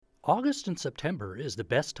August and September is the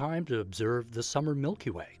best time to observe the summer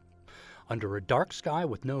Milky Way. Under a dark sky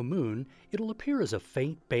with no moon, it'll appear as a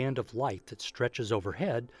faint band of light that stretches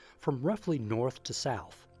overhead from roughly north to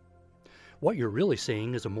south. What you're really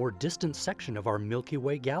seeing is a more distant section of our Milky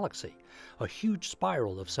Way galaxy, a huge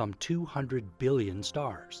spiral of some 200 billion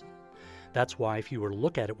stars. That's why if you were to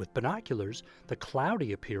look at it with binoculars, the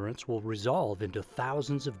cloudy appearance will resolve into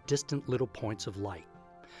thousands of distant little points of light.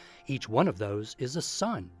 Each one of those is a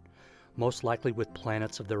sun, most likely with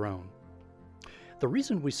planets of their own. The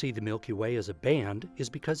reason we see the Milky Way as a band is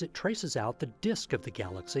because it traces out the disk of the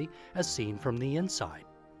galaxy as seen from the inside.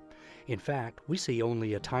 In fact, we see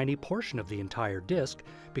only a tiny portion of the entire disk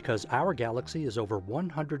because our galaxy is over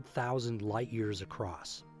 100,000 light-years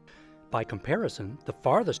across. By comparison, the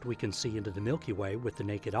farthest we can see into the Milky Way with the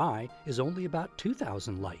naked eye is only about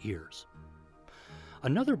 2,000 light-years.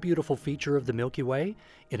 Another beautiful feature of the Milky Way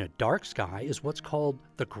in a dark sky is what's called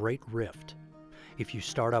the Great Rift. If you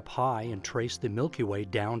start up high and trace the Milky Way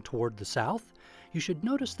down toward the south, you should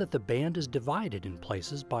notice that the band is divided in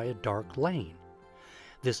places by a dark lane.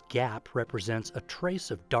 This gap represents a trace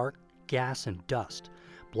of dark gas and dust,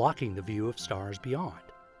 blocking the view of stars beyond.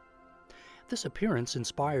 This appearance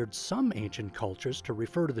inspired some ancient cultures to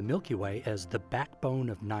refer to the Milky Way as the backbone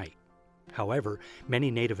of night. However, many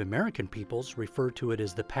Native American peoples refer to it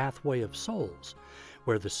as the pathway of souls,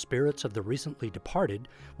 where the spirits of the recently departed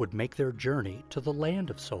would make their journey to the land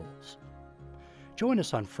of souls. Join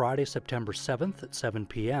us on Friday, September 7th at 7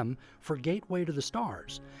 p.m. for Gateway to the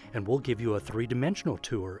Stars, and we'll give you a three-dimensional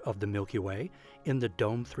tour of the Milky Way in the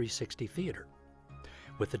Dome 360 Theater.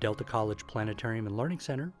 With the Delta College Planetarium and Learning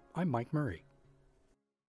Center, I'm Mike Murray.